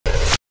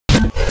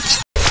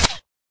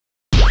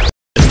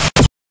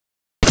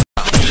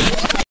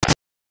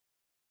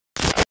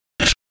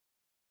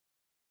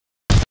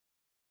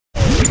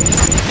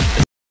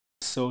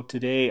So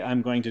today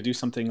I'm going to do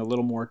something a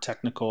little more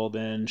technical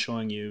than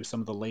showing you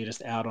some of the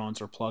latest add-ons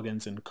or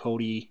plugins in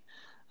Kodi.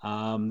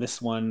 This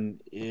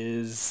one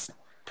is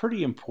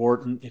pretty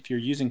important if you're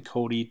using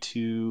Kodi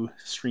to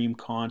stream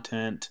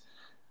content.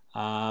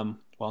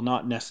 While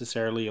not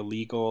necessarily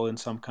illegal in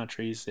some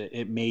countries,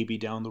 it may be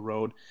down the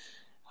road.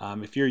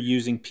 If you're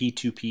using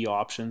P2P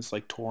options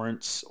like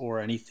torrents or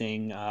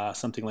anything,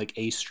 something like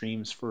A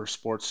streams for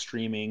sports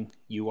streaming,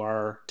 you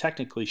are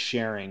technically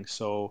sharing,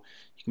 so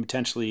you can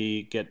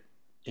potentially get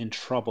in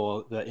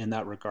trouble in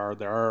that regard.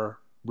 There are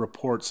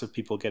reports of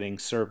people getting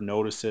served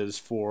notices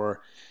for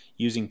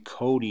using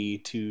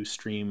Kodi to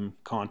stream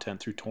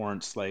content through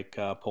torrents like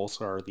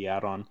Pulsar, the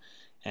add-on,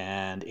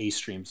 and A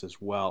streams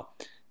as well.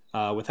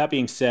 With that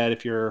being said,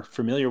 if you're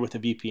familiar with a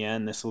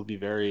VPN, this will be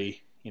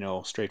very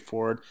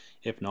straightforward.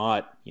 If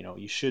not,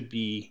 you should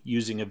be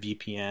using a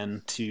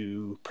VPN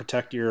to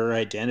protect your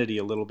identity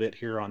a little bit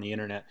here on the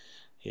internet.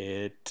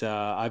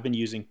 I've been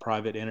using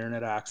Private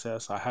Internet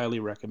Access. I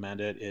highly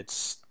recommend it.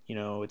 It's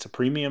a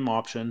premium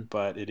option,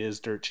 but it is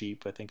dirt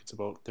cheap. I think it's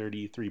about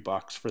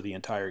 $33 for the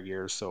entire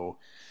year, so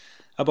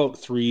about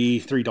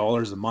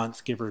 $3 a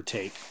month, give or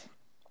take.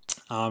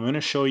 I'm going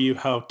to show you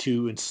how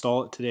to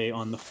install it today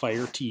on the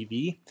Fire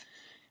TV.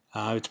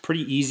 It's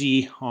pretty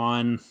easy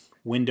on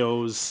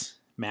Windows,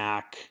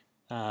 Mac.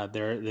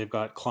 They've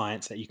got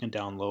clients that you can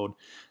download.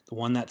 The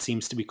one that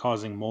seems to be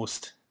causing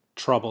most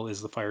trouble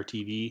is the Fire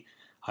TV.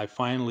 I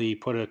finally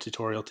put a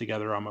tutorial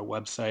together on my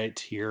website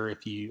here.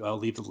 I'll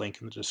leave the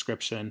link in the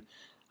description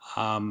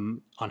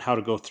on how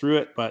to go through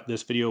it, but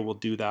this video will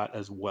do that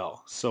as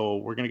well. So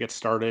we're going to get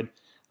started.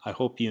 I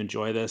hope you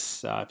enjoy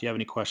this. If you have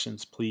any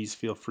questions, please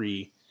feel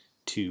free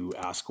to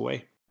ask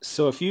away.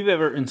 So if you've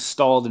ever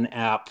installed an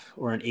app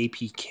or an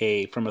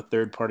APK from a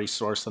third-party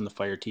source on the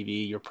Fire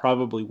TV, you're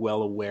probably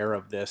well aware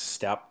of this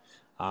step.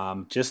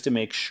 Just to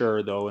make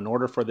sure, though, in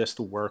order for this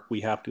to work,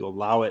 we have to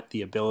allow it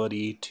the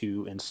ability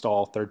to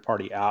install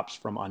third-party apps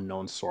from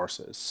unknown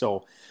sources.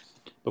 So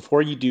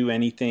before you do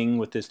anything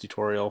with this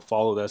tutorial,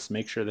 follow this,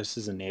 make sure this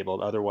is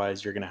enabled.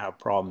 Otherwise, you're going to have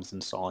problems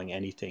installing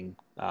anything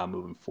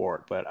moving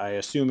forward. But I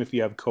assume if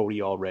you have Kodi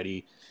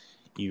already,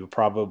 you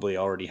probably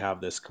already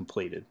have this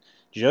completed.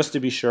 Just to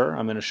be sure,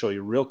 I'm going to show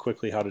you real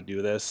quickly how to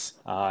do this.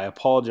 I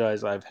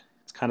apologize,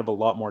 it's kind of a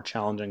lot more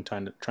challenging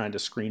trying to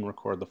screen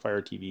record the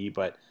Fire TV,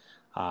 but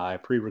I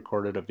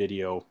pre-recorded a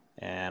video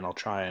and I'll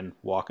try and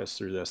walk us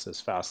through this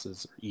as fast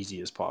as easy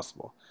as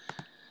possible.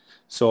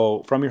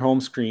 So from your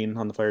home screen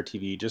on the Fire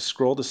TV, just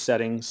scroll to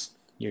settings.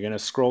 You're going to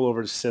scroll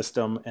over to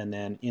system, and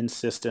then in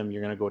system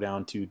you're going to go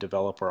down to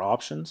developer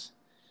options.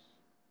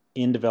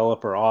 In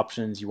developer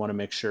options, you want to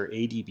make sure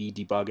ADB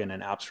debugging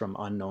and apps from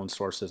unknown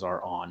sources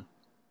are on.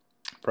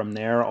 From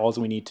there, all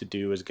we need to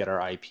do is get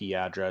our IP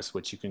address,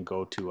 which you can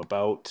go to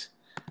about.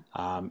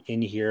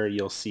 In here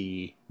you'll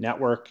see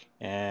network,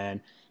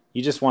 and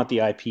you just want the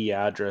IP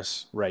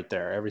address right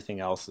there. Everything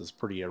else is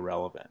pretty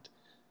irrelevant.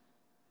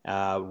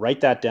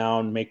 Write that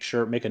down, make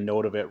a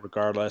note of it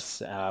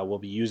regardless. We'll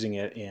be using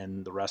it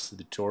in the rest of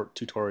the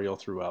tutorial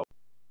throughout.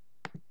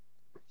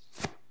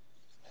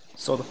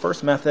 So the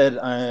first method,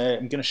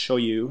 I'm going to show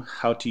you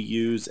how to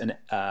use an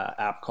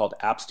app called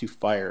Apps to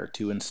Fire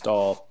to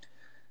install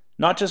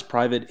not just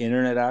private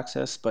internet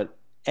access, but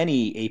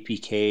any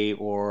APK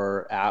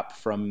or app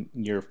from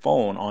your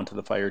phone onto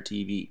the Fire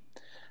TV.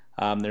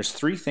 There's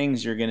three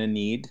things you're going to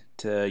need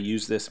to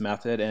use this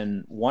method,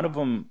 and one of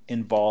them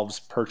involves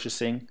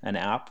purchasing an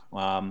app.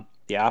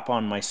 The app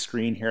on my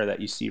screen here that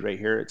you see right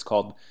here, it's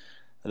called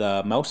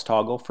the mouse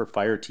toggle for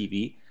Fire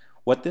TV.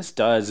 What this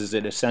does is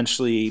it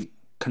essentially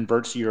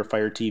converts your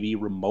Fire TV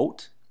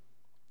remote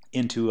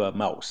into a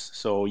mouse,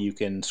 so you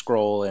can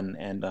scroll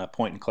and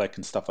point and click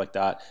and stuff like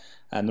that.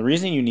 And the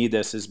reason you need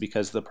this is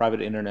because the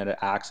Private Internet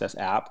Access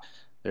app,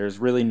 there's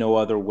really no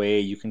other way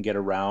you can get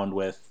around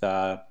with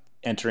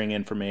entering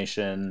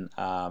information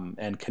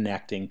and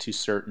connecting to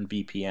certain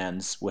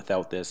VPNs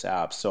without this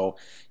app. So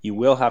you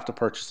will have to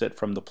purchase it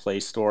from the Play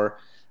Store.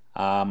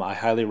 I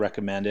highly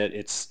recommend it.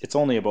 It's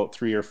only about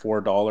 $3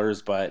 or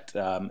 $4,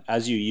 but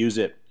as you use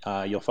it,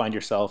 you'll find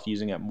yourself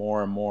using it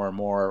more and more and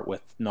more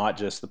with not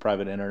just the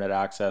Private Internet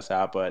Access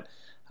app, but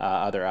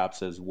other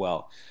apps as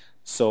well.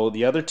 So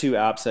the other two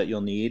apps that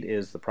you'll need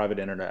is the Private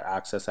Internet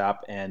Access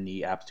app and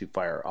the Apps to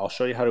Fire. I'll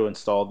show you how to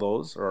install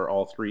those, or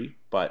all three,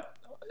 but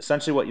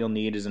essentially what you'll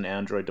need is an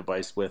Android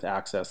device with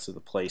access to the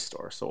Play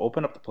Store. So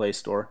open up the Play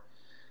Store,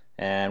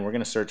 and we're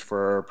going to search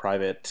for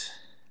Private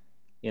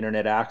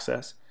Internet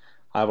Access.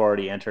 I've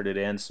already entered it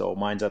in, so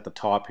mine's at the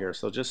top here.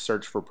 So just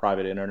search for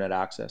Private Internet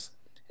Access,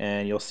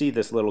 and you'll see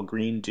this little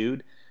green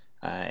dude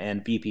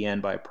and VPN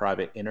by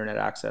Private Internet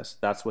Access.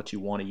 That's what you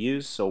want to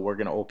use, so we're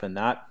going to open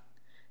that,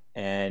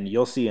 and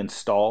you'll see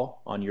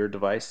install on your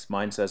device.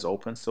 Mine says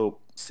open, so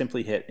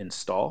simply hit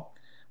install.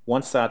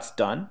 Once that's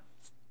done,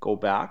 go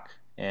back,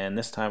 and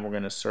this time we're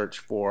going to search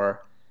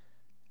for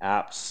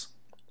Apps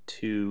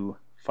to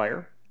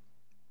Fire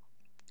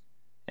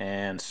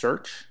and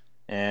search.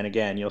 And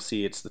again, you'll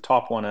see it's the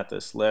top one at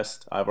this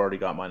list. I've already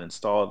got mine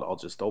installed. I'll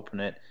just open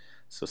it.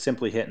 So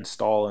simply hit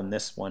install in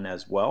this one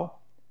as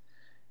well.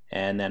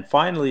 And then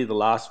finally, the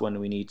last one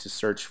we need to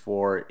search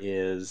for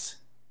is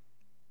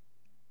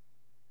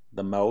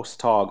the mouse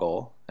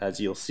toggle, as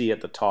you'll see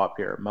at the top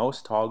here,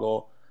 mouse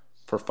toggle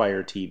for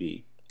Fire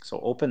TV. So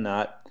open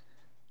that.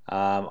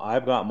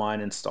 I've got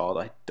mine installed.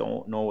 I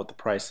don't know what the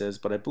price is,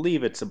 but I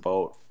believe it's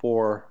about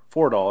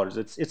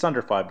 $4. It's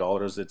under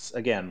 $5. It's,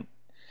 again,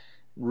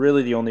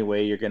 really the only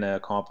way you're going to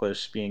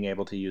accomplish being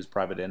able to use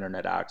private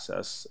internet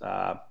access.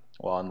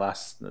 Well,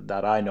 unless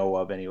that I know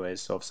of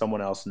anyways. So if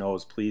someone else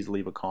knows, please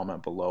leave a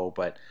comment below.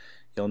 But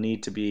you'll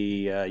need to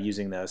be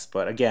using this.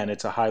 But again,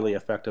 it's a highly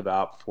effective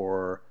app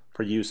for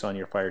use on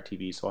your Fire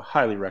TV. So I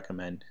highly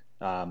recommend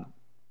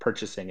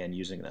purchasing and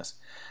using this.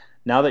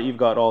 Now that you've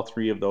got all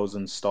three of those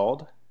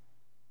installed,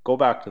 go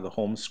back to the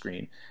home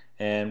screen,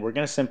 and we're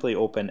going to simply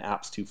open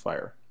Apps to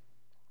Fire.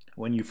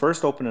 When you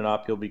first open it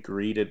up, you'll be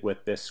greeted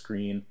with this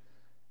screen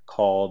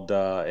called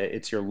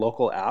it's your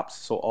local apps.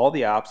 So all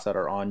the apps that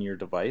are on your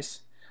device.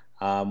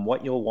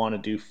 What you'll want to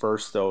do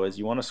first though is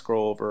you want to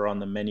scroll over on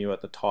the menu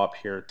at the top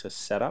here to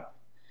Setup,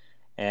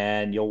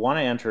 and you'll want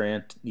to enter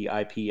in the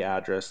IP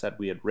address that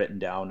we had written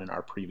down in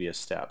our previous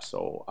step.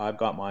 So I've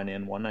got mine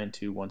in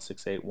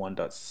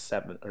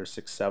 192.168.1.7 or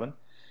 6.7.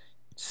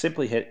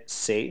 Simply hit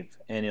Save,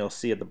 and you'll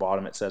see at the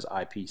bottom it says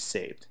IP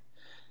saved.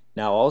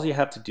 Now all you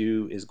have to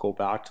do is go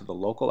back to the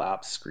local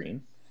apps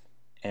screen,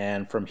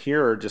 and from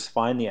here just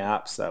find the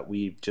apps that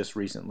we've just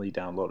recently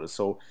downloaded.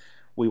 So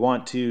we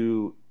want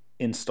to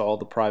install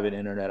the Private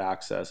Internet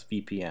Access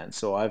VPN.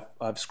 So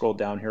I've scrolled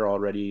down here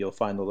already. You'll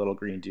find the little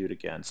green dude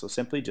again. So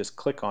simply just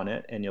click on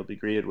it and you'll be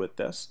greeted with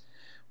this.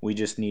 We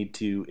just need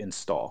to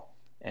install,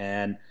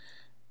 and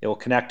it will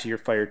connect to your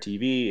Fire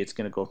TV. It's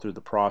going to go through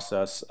the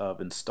process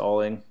of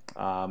installing.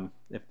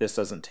 If this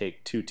doesn't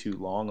take too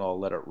long, I'll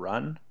let it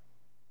run.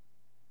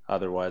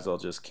 Otherwise, I'll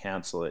just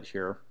cancel it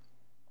here.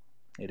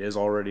 It is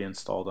already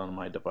installed on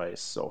my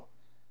device, so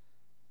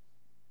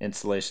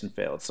installation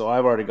failed. So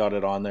I've already got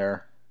it on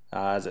there.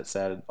 As it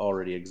said, it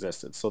already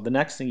existed. So the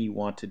next thing you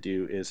want to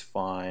do is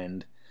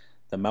find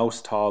the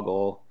mouse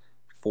toggle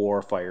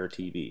for Fire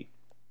TV.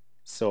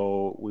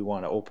 So we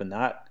want to open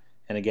that,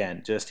 and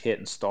again, just hit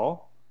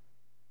install.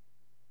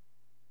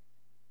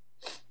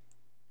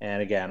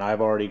 And again,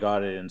 I've already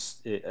got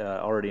it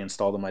already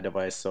installed on my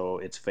device, so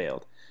it's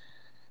failed.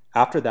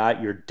 After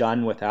that, you're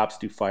done with Apps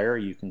to Fire.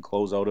 You can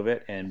close out of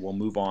it, and we'll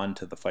move on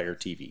to the Fire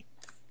TV.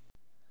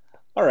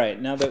 All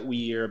right, now that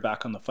we are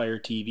back on the Fire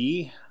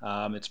TV,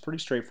 it's pretty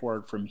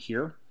straightforward from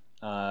here.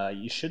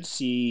 You should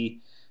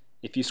see,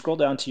 if you scroll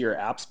down to your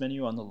apps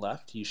menu on the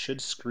left, you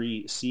should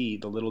see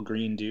the little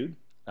green dude,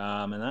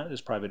 and that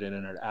is Private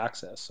Internet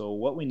Access. So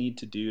what we need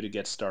to do to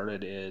get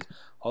started is,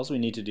 all we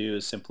need to do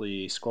is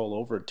simply scroll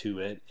over to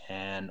it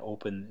and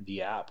open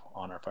the app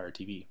on our Fire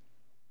TV.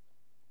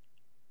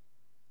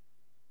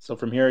 So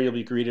from here you'll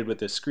be greeted with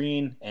this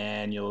screen,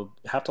 and you'll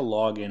have to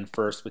log in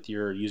first with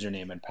your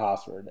username and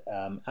password.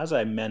 As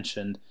I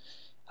mentioned,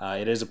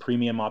 it is a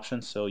premium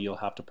option, so you'll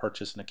have to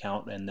purchase an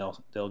account, and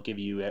they'll give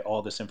you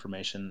all this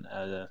information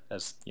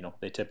as you know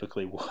they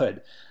typically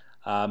would.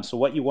 So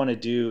what you want to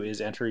do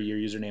is enter your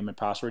username and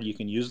password. You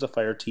can use the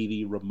Fire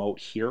TV remote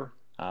here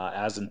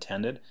as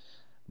intended,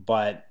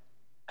 but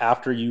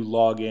after you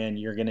log in,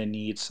 you're going to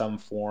need some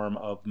form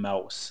of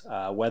mouse,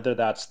 whether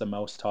that's the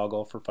mouse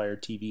toggle for Fire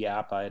TV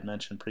app I had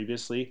mentioned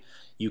previously.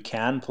 You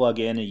can plug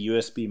in a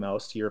USB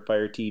mouse to your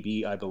Fire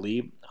TV, I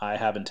believe. I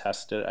haven't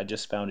tested it. I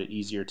just found it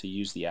easier to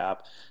use the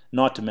app.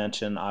 Not to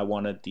mention, I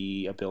wanted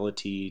the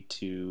ability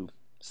to,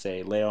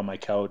 say, lay on my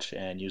couch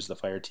and use the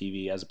Fire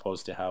TV as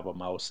opposed to have a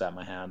mouse at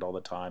my hand all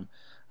the time.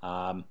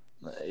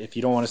 If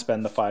you don't want to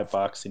spend the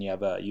 $5 and you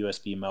have a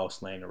USB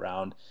mouse laying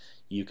around,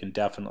 you can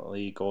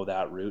definitely go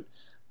that route.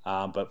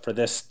 But for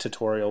this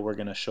tutorial, we're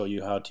going to show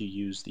you how to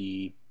use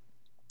the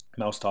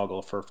mouse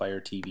toggle for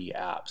Fire TV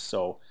apps.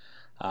 So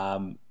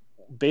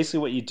basically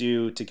what you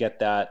do to get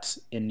that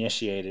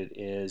initiated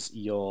is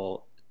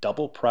you'll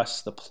double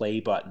press the play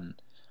button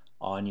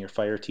on your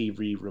Fire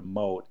TV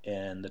remote,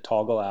 and the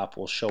toggle app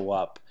will show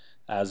up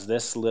as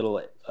this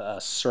little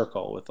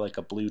circle with like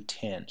a blue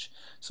tinge.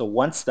 So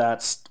once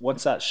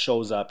that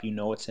shows up, you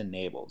know it's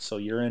enabled. So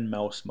you're in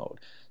mouse mode.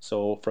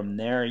 So from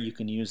there, you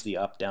can use the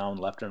up, down,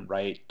 left, and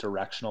right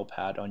directional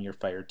pad on your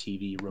Fire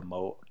TV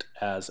remote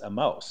as a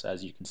mouse,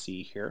 as you can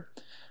see here.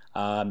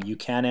 You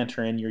can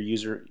enter in your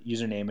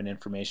username and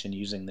information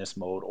using this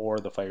mode or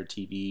the Fire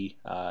TV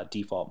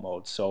default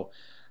mode. So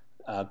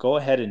go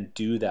ahead and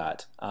do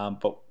that.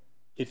 But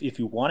if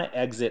you want to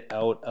exit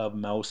out of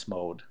mouse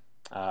mode,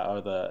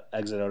 or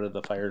exit out of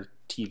the Fire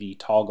TV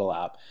toggle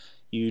app,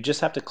 you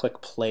just have to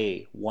click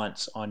play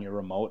once on your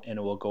remote, and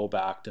it will go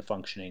back to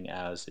functioning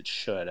as it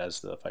should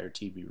as the Fire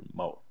TV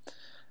remote.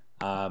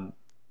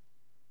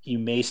 You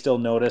may still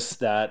notice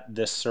that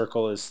this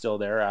circle is still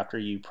there after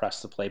you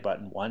press the play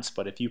button once,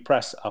 but if you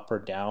press up or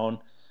down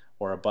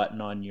or a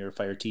button on your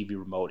Fire TV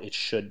remote, it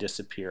should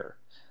disappear.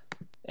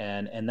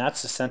 And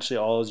that's essentially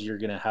all you're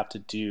going to have to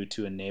do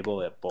to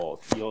enable it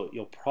both.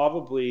 You'll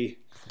probably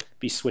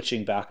be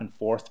switching back and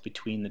forth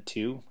between the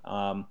two.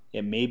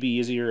 It may be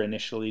easier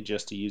initially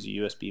just to use a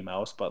USB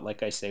mouse, but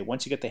like I say,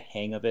 once you get the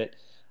hang of it,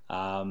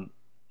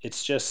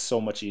 it's just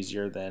so much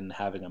easier than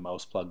having a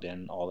mouse plugged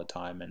in all the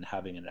time and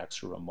having an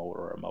extra remote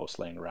or a mouse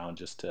laying around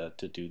just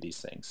to do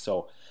these things.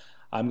 So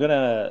I'm going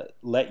to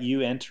let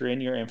you enter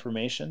in your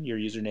information, your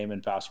username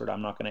and password.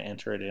 I'm not going to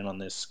enter it in on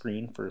this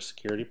screen for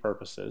security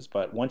purposes,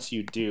 but once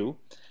you do,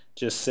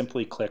 just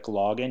simply click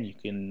login. You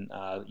can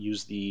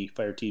use the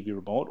Fire TV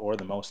remote or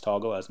the mouse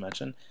toggle as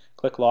mentioned.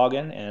 Click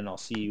login and I'll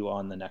see you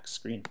on the next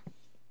screen.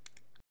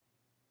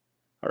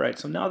 Alright,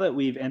 so now that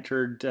we've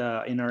entered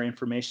in our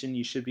information,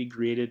 you should be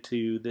greeted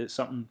to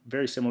something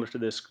very similar to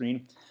this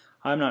screen.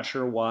 I'm not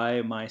sure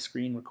why my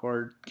screen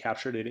record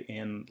captured it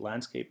in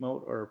landscape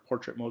mode, or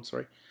portrait mode,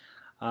 sorry.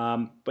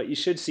 But you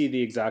should see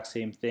the exact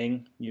same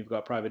thing. You've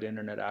got private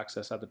internet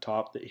access at the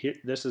top.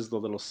 This is the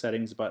little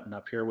settings button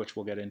up here, which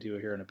we'll get into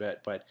here in a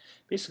bit. But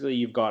basically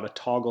you've got a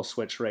toggle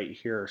switch right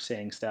here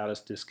saying status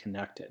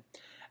disconnected.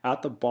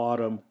 At the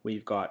bottom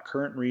we've got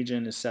current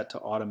region is set to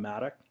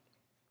automatic.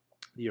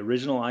 The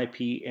original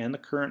IP and the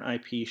current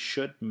IP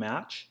should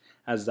match,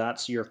 as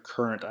that's your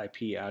current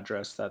IP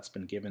address that's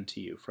been given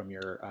to you from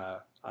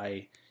your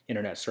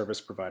internet service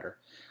provider.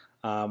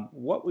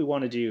 What we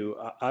want to do,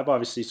 I've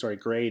obviously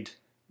grayed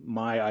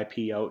my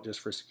IP out just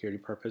for security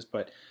purpose,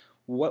 but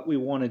what we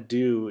want to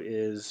do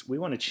is we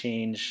want to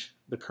change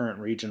the current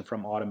region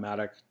from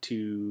automatic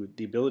to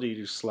the ability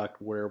to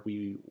select where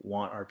we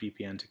want our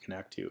VPN to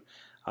connect to.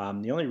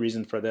 The only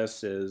reason for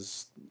this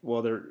is,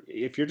 well,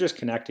 if you're just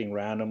connecting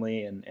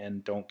randomly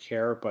and don't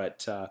care,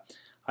 but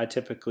I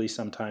typically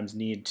sometimes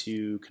need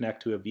to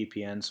connect to a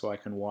VPN so I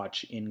can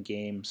watch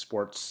in-game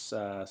sports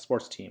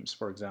teams,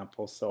 for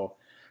example. So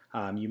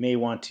you may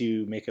want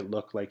to make it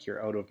look like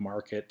you're out of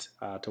market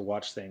to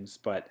watch things,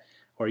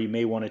 or you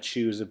may want to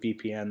choose a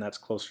VPN that's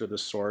closer to the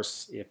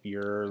source. If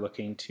you're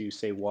looking to,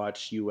 say,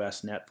 watch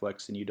US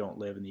Netflix and you don't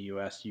live in the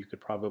US, you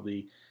could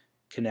probably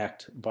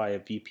connect via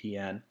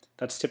VPN.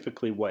 That's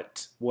typically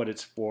what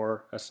it's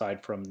for,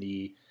 aside from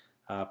the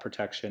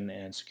protection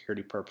and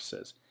security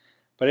purposes.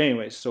 But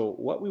anyway, so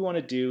what we want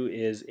to do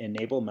is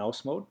enable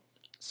mouse mode.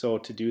 So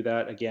to do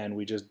that, again,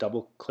 we just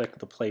double click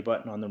the play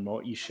button on the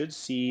remote. You should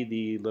see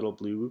the little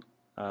blue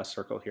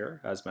circle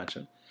here, as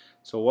mentioned.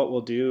 So what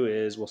we'll do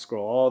is we'll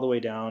scroll all the way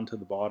down to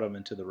the bottom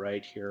and to the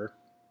right here.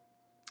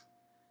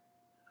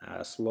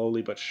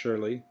 Slowly but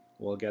surely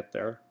we'll get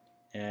there,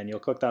 and you'll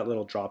click that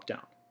little drop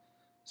down.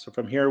 So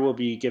from here we'll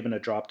be given a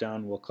drop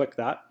down. We'll click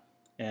that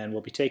and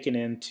we'll be taken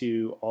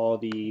into all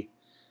the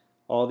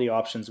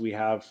options we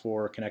have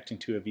for connecting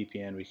to a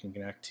VPN. We can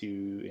connect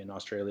to in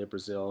Australia,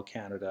 Brazil,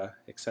 Canada,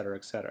 etc.,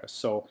 etc.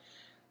 So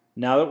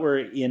now that we're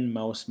in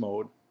mouse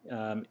mode,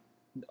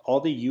 all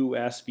the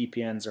US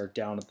VPNs are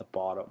down at the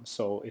bottom.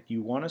 So if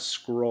you want to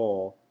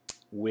scroll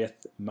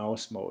with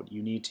mouse mode,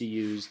 you need to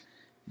use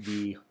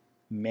the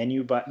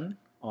menu button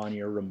on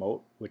your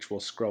remote, which will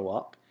scroll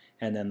up,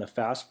 and then the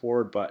fast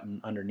forward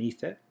button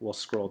underneath it will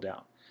scroll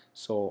down.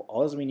 So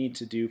all we need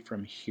to do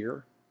from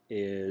here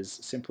is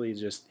simply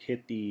just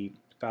hit the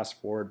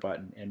fast forward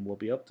button and we'll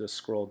be able to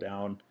scroll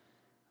down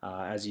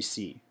as you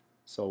see.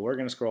 So we're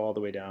going to scroll all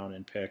the way down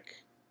and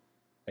pick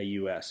a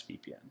US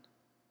VPN.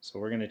 So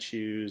we're going to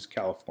choose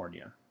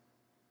California.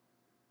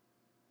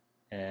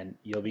 And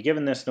you'll be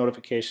given this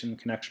notification,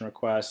 connection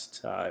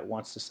request. It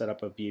wants to set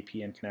up a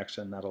VPN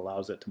connection that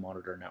allows it to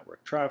monitor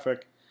network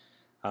traffic.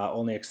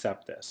 Only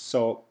accept this.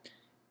 So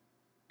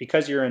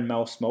because you're in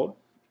mouse mode,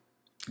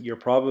 you're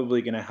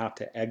probably going to have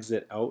to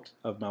exit out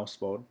of mouse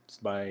mode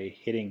by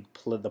hitting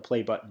the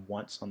play button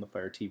once on the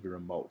Fire TV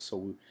remote.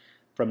 So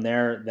from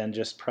there, then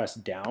just press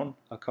down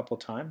a couple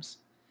times,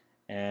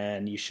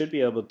 and you should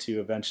be able to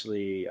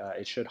eventually,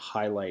 it should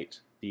highlight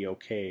the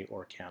OK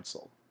or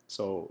cancel.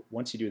 So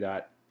once you do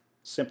that,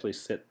 simply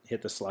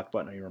hit the select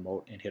button on your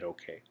remote and hit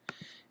OK.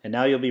 And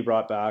now you'll be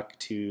brought back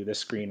to this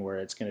screen where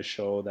it's going to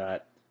show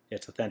that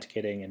it's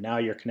authenticating, and now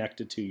you're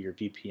connected to your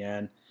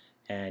VPN,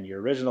 and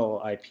your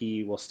original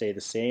IP will stay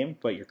the same,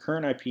 but your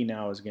current IP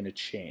now is going to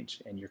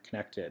change, and you're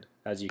connected,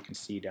 as you can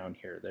see down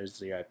here. There's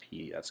the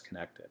IP that's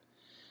connected.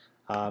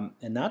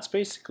 And that's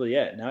basically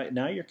it.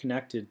 Now you're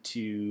connected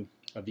to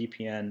a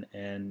VPN,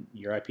 and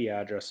your IP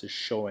address is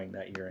showing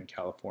that you're in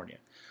California.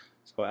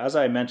 So as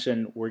I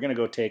mentioned, we're going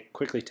to go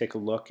quickly take a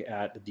look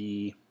at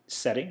the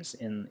settings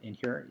in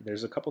here.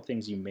 There's a couple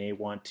things you may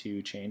want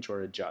to change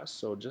or adjust.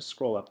 So just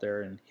scroll up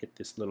there and hit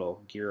this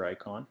little gear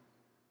icon.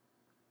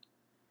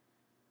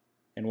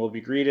 And we'll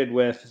be greeted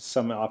with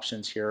some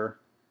options here.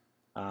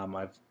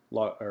 I've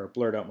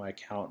blurred out my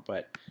account,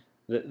 but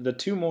the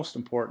two most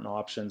important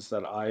options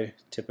that I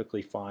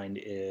typically find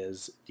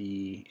is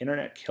the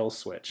internet kill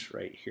switch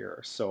right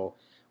here. So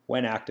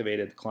when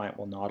activated, the client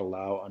will not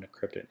allow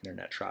unencrypted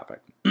internet traffic.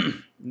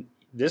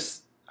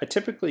 I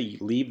typically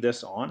leave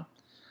this on,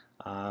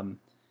 and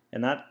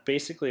that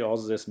basically all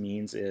this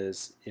means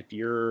is if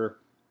you're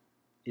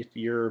if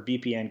your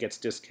VPN gets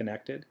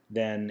disconnected,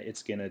 then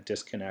it's going to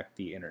disconnect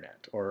the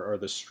internet or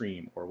the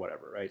stream or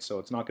whatever, right? So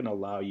it's not going to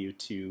allow you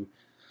to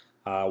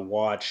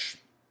watch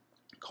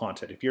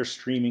content. If you're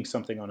streaming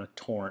something on a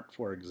torrent,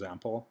 for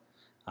example,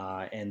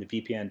 and the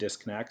VPN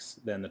disconnects,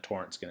 then the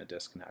torrent's going to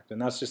disconnect.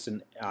 And that's just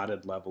an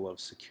added level of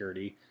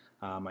security.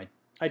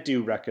 I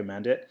do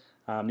recommend it.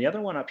 The other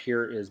one up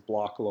here is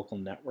block local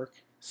network.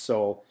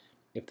 So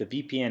if the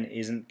VPN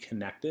isn't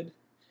connected,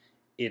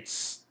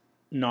 it's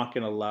not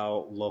going to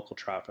allow local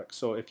traffic.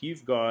 So if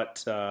you've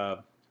got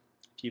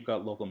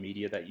local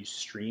media that you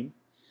stream,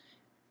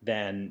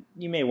 then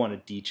you may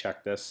want to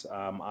decheck this.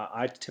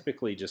 I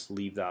typically just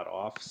leave that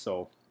off.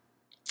 So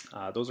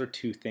those are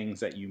two things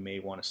that you may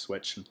want to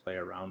switch and play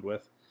around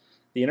with.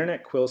 The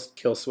internet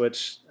kill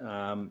switch,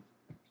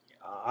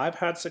 I've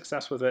had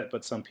success with it,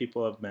 but some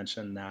people have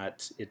mentioned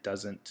that it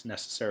doesn't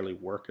necessarily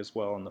work as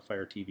well on the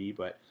Fire TV,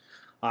 but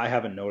I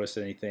haven't noticed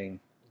anything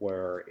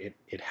where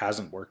it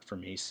hasn't worked for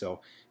me.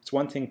 So it's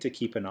one thing to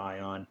keep an eye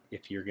on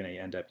if you're going to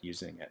end up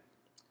using it.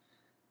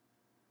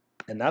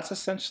 And that's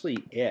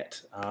essentially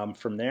it.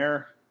 From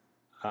there,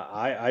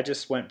 I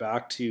just went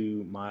back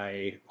to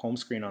my home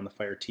screen on the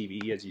Fire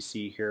TV. As you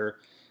see here,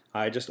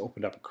 I just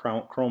opened up a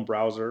Chrome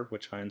browser,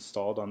 which I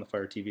installed on the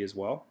Fire TV as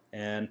well,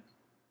 and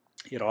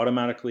it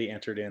automatically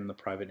entered in the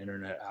Private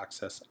Internet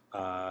Access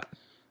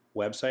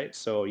website.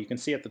 So you can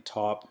see at the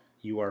top,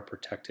 you are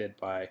protected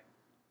by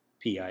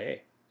PIA.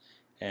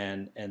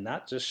 And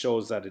that just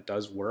shows that it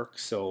does work.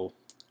 So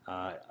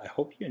I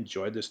hope you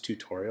enjoyed this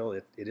tutorial.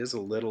 It is a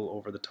little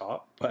over the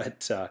top,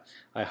 but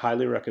I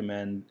highly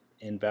recommend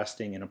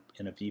investing in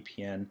a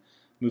VPN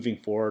moving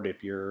forward.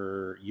 If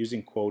you're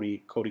using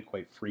Kodi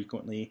quite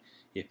frequently,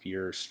 if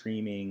you're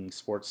streaming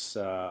sports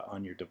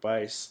on your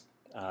device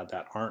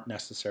that aren't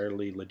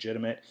necessarily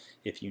legitimate,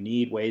 if you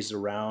need ways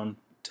around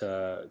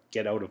to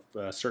get out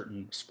of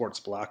certain sports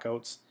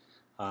blackouts,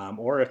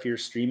 or if you're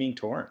streaming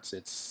torrents,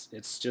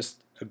 it's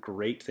just a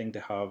great thing to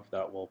have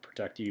that will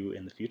protect you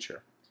in the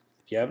future.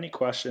 If you have any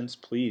questions,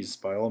 please,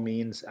 by all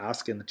means,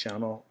 ask in the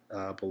channel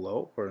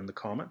below or in the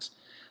comments.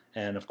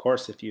 And of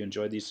course, if you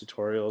enjoyed these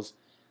tutorials,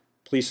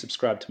 please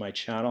subscribe to my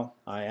channel.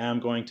 I am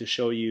going to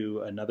show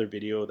you another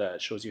video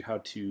that shows you how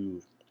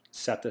to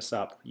set this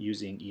up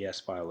using ES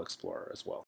File Explorer as well.